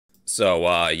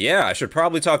Yeah, I should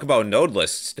probably talk about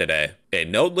NodeLists today. A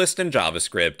NodeList in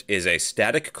JavaScript is a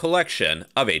static collection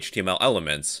of HTML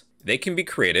elements. They can be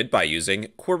created by using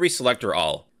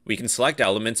querySelectorAll. We can select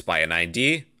elements by an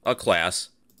ID, a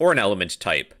class, or an element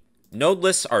type.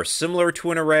 NodeLists are similar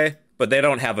to an array, but they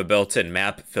don't have a built-in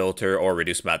map, filter, or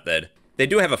reduce method. They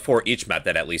do have a for-each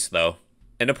method at least, though.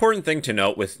 An important thing to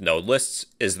note with NodeLists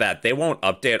is that they won't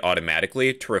update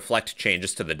automatically to reflect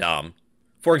changes to the DOM.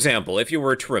 For example, if you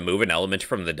were to remove an element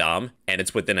from the DOM and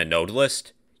it's within a node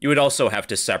list, you would also have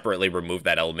to separately remove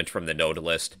that element from the node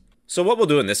list. So what we'll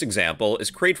do in this example is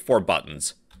create 4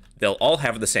 buttons. They'll all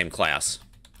have the same class.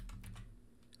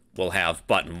 We'll have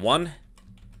button 1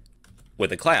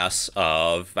 with a class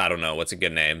of, I don't know, what's a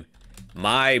good name?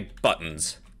 My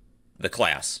buttons, the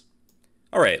class.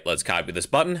 Alright, let's copy this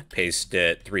button, paste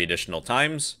it 3 additional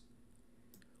times.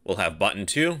 We'll have button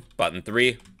 2, button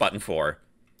 3, button 4.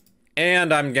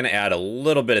 And I'm going to add a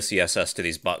little bit of CSS to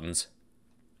these buttons.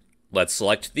 Let's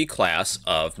select the class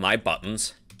of my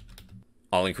buttons.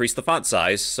 I'll increase the font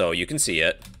size so you can see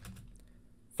it.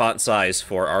 Font size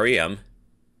for REM.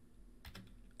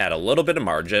 Add a little bit of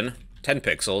margin, 10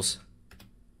 pixels.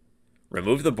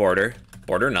 Remove the border,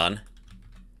 border none.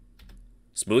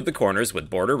 Smooth the corners with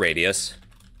border radius,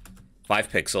 5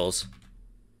 pixels.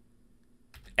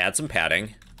 Add some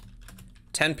padding,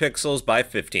 10 pixels by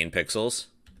 15 pixels.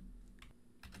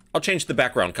 I'll change the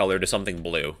background color to something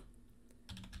blue.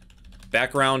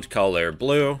 Background color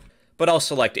blue, but I'll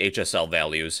select HSL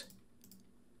values.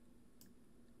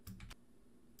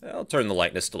 I'll turn the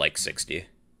lightness to like 60.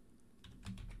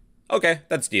 Okay,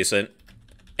 that's decent.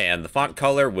 And the font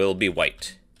color will be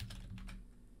white.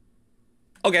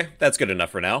 Okay, that's good enough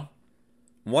for now.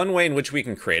 One way in which we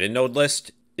can create a node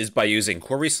list is by using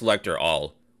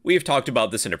querySelectorAll. We've talked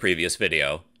about this in a previous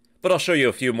video, but I'll show you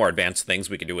a few more advanced things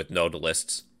we can do with node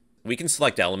lists. We can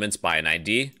select elements by an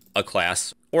ID, a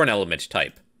class, or an element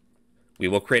type. We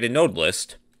will create a node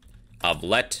list of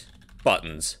let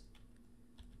buttons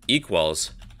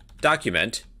equals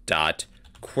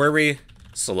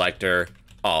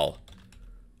document.querySelectorAll.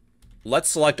 Let's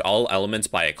select all elements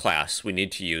by a class. We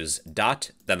need to use dot,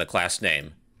 then the class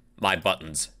name, my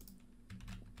buttons.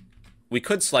 We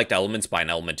could select elements by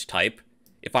an element type.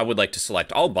 If I would like to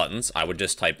select all buttons, I would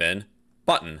just type in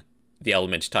button, the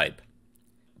element type.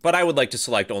 But I would like to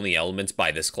select only elements by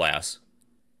this class.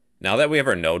 Now that we have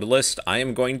our node list, I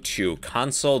am going to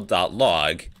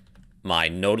console.log my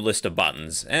node list of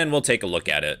buttons, and we'll take a look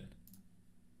at it.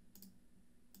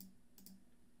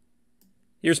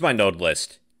 Here's my node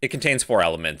list. It contains 4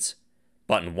 elements: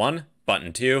 button 1,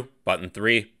 button 2, button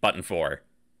 3, button 4.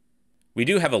 We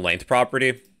do have a length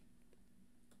property,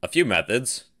 a few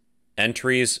methods,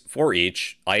 entries, for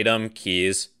each, item,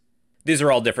 keys. These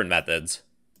are all different methods.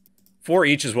 For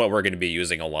each is what we're going to be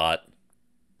using a lot.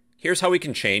 Here's how we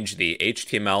can change the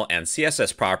HTML and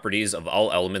CSS properties of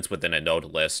all elements within a node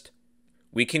list.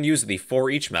 We can use the for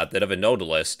each method of a node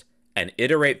list and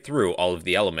iterate through all of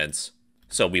the elements.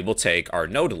 So we will take our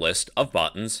node list of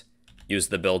buttons, use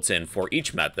the built-in for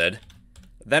each method,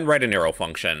 then write an arrow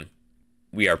function.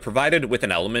 We are provided with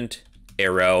an element,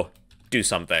 arrow, do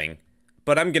something,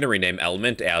 but I'm going to rename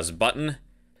element as button,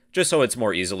 just so it's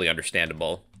more easily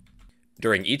understandable.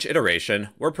 During each iteration,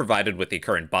 we're provided with the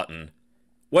current button.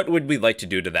 What would we like to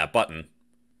do to that button?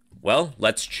 Well,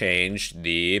 let's change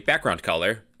the background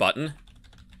color,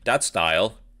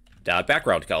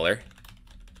 button.style.background color.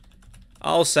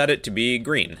 I'll set it to be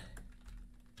green.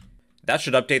 That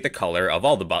should update the color of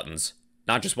all the buttons,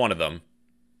 not just one of them.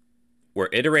 We're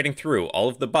iterating through all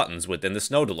of the buttons within this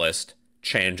node list,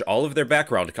 change all of their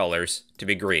background colors to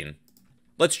be green.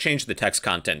 Let's change the text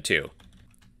content too.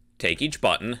 Take each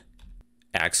button,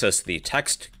 access the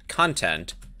text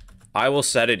content. I will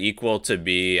set it equal to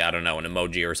be, I don't know, an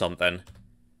emoji or something.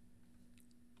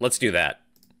 Let's do that.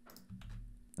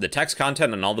 The text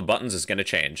content on all the buttons is going to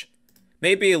change.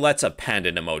 Maybe let's append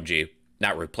an emoji,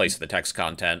 not replace the text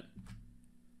content.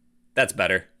 That's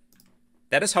better.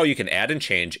 That is how you can add and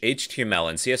change HTML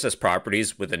and CSS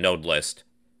properties with a node list.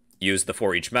 Use the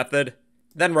for each method,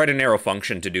 then write an arrow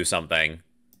function to do something.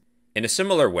 In a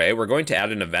similar way, we're going to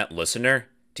add an event listener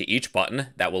to each button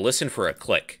that will listen for a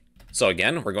click. So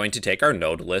again, we're going to take our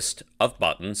node list of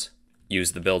buttons,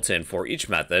 use the built-in for each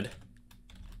method,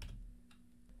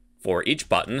 for each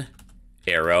button,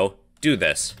 arrow, do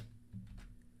this.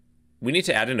 We need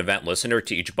to add an event listener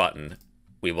to each button.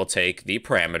 We will take the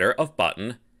parameter of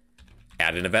button,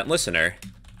 add an event listener.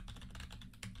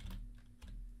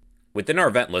 Within our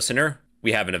event listener,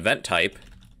 we have an event type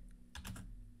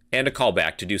and a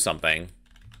callback to do something.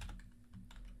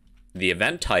 The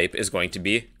event type is going to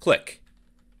be click.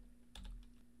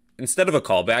 Instead of a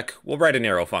callback, we'll write an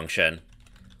arrow function.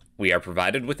 We are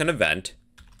provided with an event,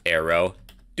 arrow,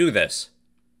 do this.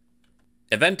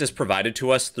 Event is provided to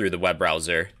us through the web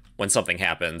browser when something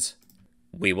happens.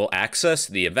 We will access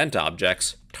the event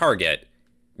object's target,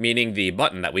 meaning the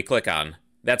button that we click on.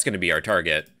 That's going to be our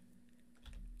target.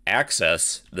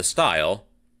 Access the style,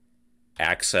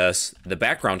 access the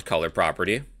background color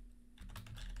property.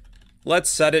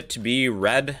 Let's set it to be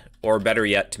red, or better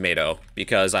yet, tomato,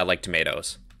 because I like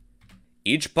tomatoes.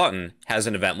 Each button has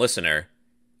an event listener.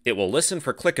 It will listen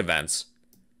for click events.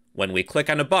 When we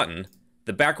click on a button,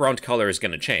 the background color is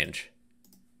going to change.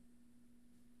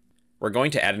 We're going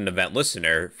to add an event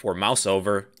listener for mouse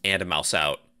over and mouse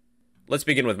out. Let's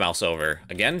begin with mouse over.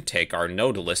 Again, take our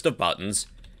node list of buttons,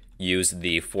 use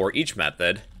the for each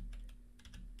method.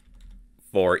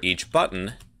 For each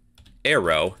button,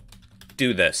 arrow,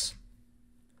 do this.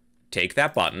 Take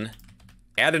that button,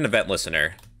 add an event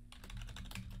listener.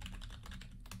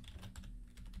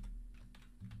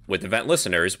 With event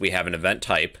listeners, we have an event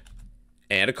type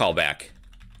and a callback.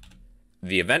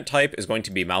 The event type is going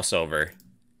to be mouse over.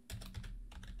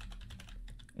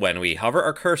 When we hover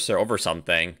our cursor over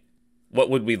something, what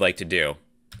would we like to do?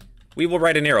 We will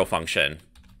write an arrow function.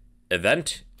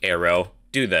 Event, arrow,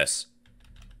 do this.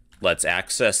 Let's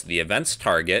access the event's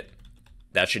target.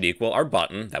 That should equal our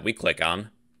button that we click on.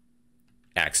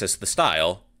 Access the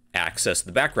style, access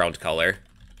the background color.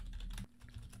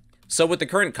 So with the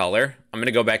current color, I'm going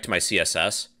to go back to my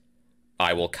CSS.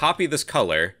 I will copy this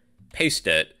color, paste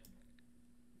it,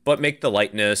 but make the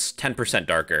lightness 10%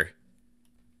 darker.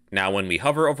 Now when we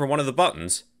hover over one of the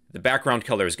buttons, the background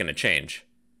color is going to change.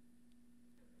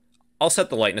 I'll set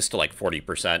the lightness to like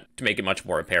 40% to make it much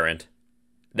more apparent.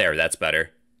 There, that's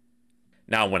better.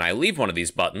 Now when I leave one of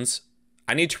these buttons,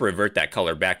 I need to revert that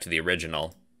color back to the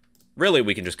original. Really,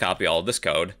 we can just copy all of this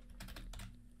code.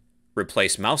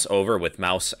 Replace mouse over with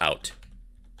mouse out.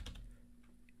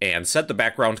 And set the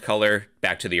background color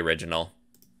back to the original.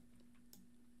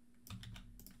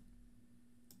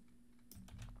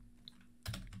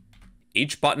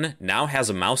 Each button now has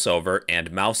a mouse over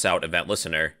and mouse out event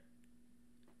listener.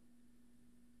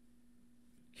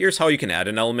 Here's how you can add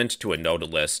an element to a node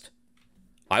list.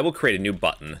 I will create a new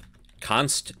button.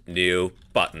 Const new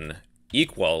button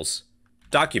equals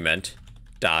document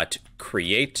dot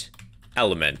create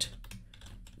element.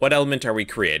 What element are we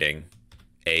creating?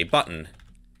 A button.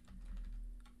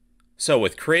 So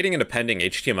with creating and appending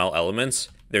HTML elements,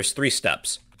 there's 3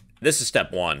 steps. This is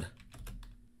step 1.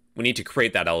 We need to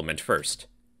create that element first.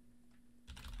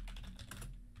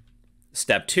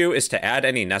 Step 2 is to add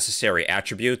any necessary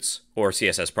attributes or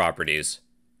CSS properties.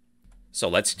 So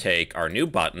let's take our new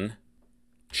button,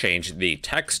 change the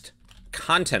text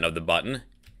content of the button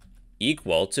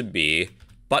equal to be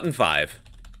button 5.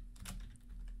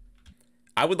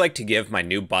 I would like to give my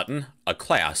new button a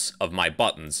class of my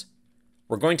buttons.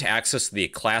 We're going to access the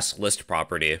class list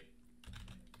property.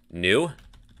 New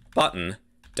button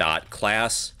dot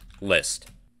class list.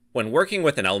 When working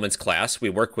with an elements class, we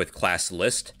work with class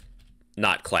list,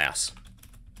 not class.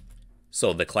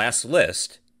 So the class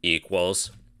list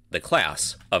equals the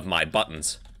class of my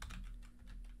buttons.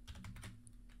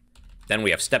 Then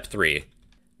we have step 3.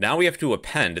 Now we have to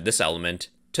append this element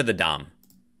to the DOM.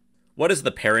 What is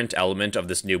the parent element of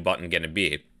this new button going to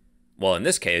be? Well, in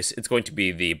this case, it's going to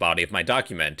be the body of my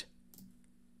document.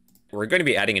 We're going to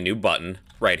be adding a new button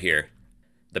right here.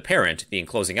 The parent, the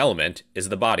enclosing element, is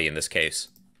the body in this case.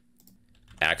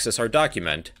 Access our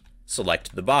document,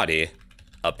 select the body,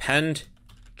 append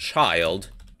child,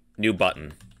 new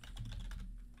button.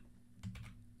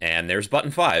 And there's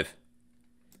button 5.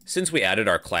 Since we added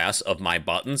our class of my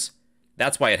buttons,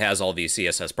 that's why it has all these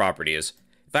CSS properties.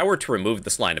 If I were to remove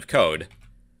this line of code,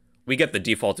 we get the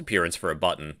default appearance for a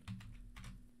button.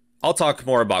 I'll talk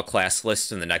more about class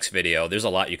lists in the next video. There's a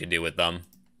lot you can do with them.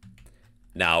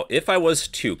 Now, if I was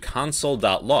to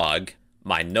console.log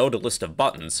my node list of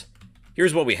buttons,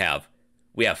 here's what we have.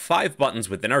 We have 5 buttons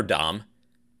within our DOM,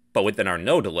 but within our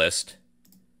node list,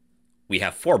 we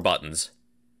have 4 buttons.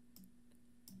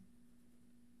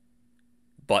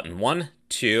 Button 1,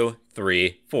 2,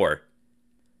 3, 4.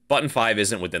 Button 5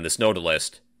 isn't within this node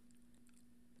list.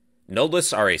 Node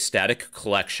lists are a static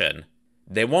collection.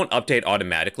 They won't update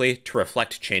automatically to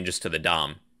reflect changes to the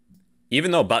DOM.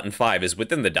 Even though button 5 is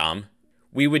within the DOM,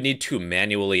 we would need to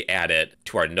manually add it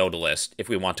to our node list if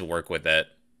we want to work with it.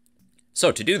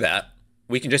 So to do that,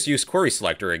 we can just use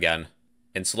querySelector again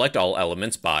and select all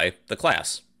elements by the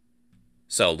class.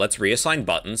 So let's reassign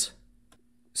buttons.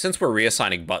 Since we're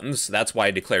reassigning buttons, that's why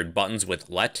I declared buttons with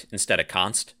let instead of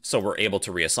const, so we're able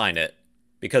to reassign it.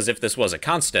 Because if this was a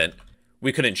constant,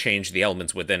 we couldn't change the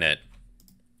elements within it.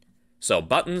 So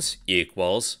buttons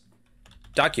equals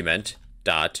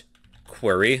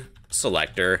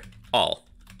document.querySelectorAll.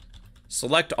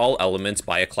 Select all elements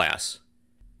by a class.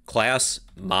 Class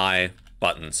my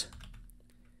buttons.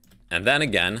 And then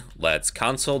again, let's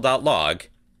console.log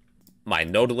my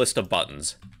NodeList of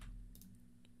buttons.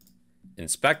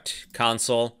 Inspect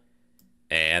console,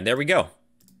 and there we go.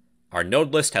 Our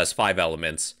NodeList has 5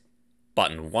 elements.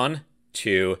 Button 1,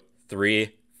 2,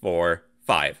 3, 4,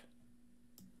 5.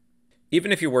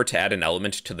 Even if you were to add an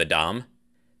element to the DOM,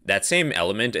 that same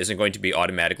element isn't going to be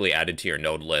automatically added to your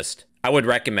NodeList. I would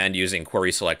recommend using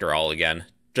querySelectorAll again,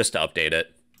 just to update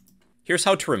it. Here's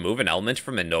how to remove an element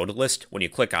from a NodeList when you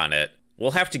click on it.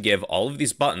 We'll have to give all of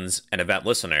these buttons an event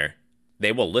listener.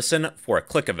 They will listen for a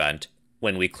click event.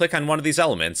 When we click on one of these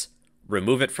elements,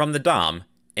 remove it from the DOM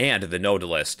and the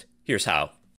NodeList. Here's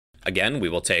how. Again, we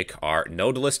will take our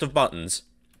NodeList of buttons,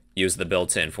 use the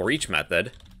built-in for each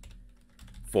method.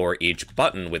 For each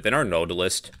button within our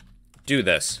NodeList, do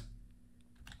this.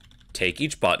 Take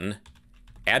each button,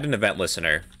 add an event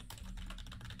listener.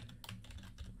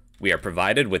 We are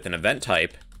provided with an event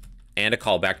type and a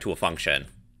callback to a function.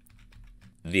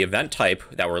 The event type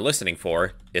that we're listening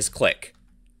for is click.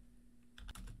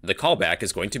 The callback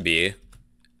is going to be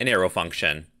an arrow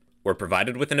function. We're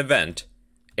provided with an event,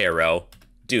 arrow,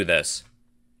 do this.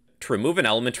 To remove an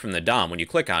element from the DOM when you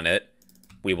click on it,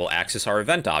 we will access our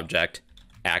event object,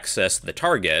 access the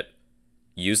target,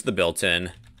 use the built-in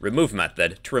remove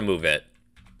method to remove it.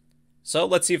 So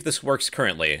let's see if this works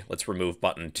currently. Let's remove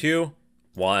button 2,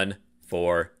 1,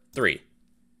 4, 3.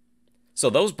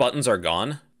 So those buttons are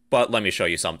gone, but let me show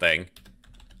you something.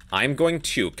 I'm going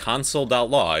to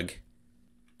console.log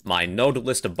my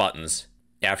NodeList of buttons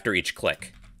after each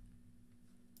click.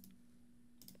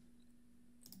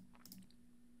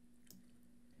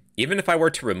 Even if I were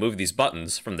to remove these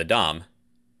buttons from the DOM,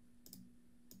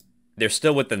 they're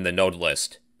still within the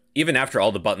NodeList. Even after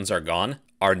all the buttons are gone,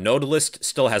 our NodeList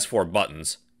still has 4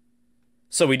 buttons.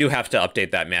 So we do have to update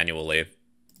that manually.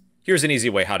 Here's an easy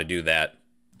way how to do that.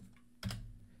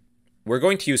 We're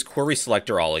going to use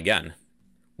querySelectorAll again.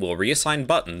 We'll reassign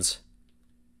buttons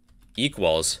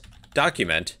equals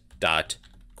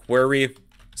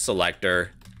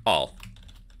document.querySelectorAll.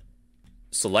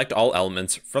 Select all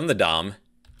elements from the DOM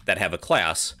that have a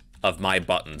class of my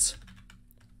buttons.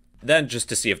 Then, just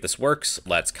to see if this works,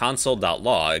 let's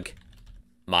console.log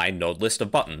my NodeList of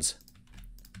buttons.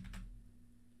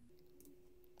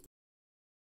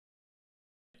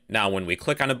 Now, when we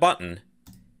click on a button,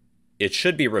 it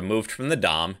should be removed from the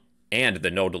DOM and the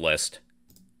NodeList.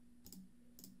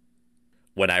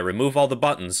 When I remove all the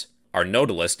buttons, our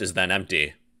NodeList is then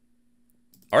empty.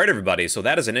 Alright everybody, so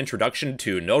that is an introduction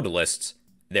to NodeLists.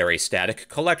 They're a static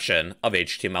collection of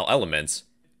HTML elements.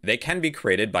 They can be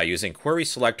created by using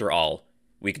querySelectorAll.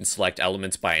 We can select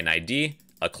elements by an ID,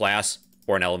 a class,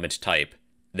 or an element type.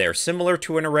 They're similar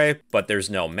to an array, but there's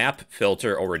no map,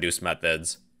 filter, or reduce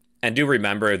methods. And do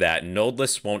remember that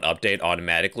NodeLists won't update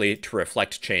automatically to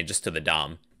reflect changes to the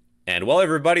DOM. And well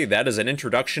everybody, that is an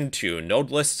introduction to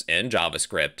NodeLists in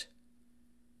JavaScript.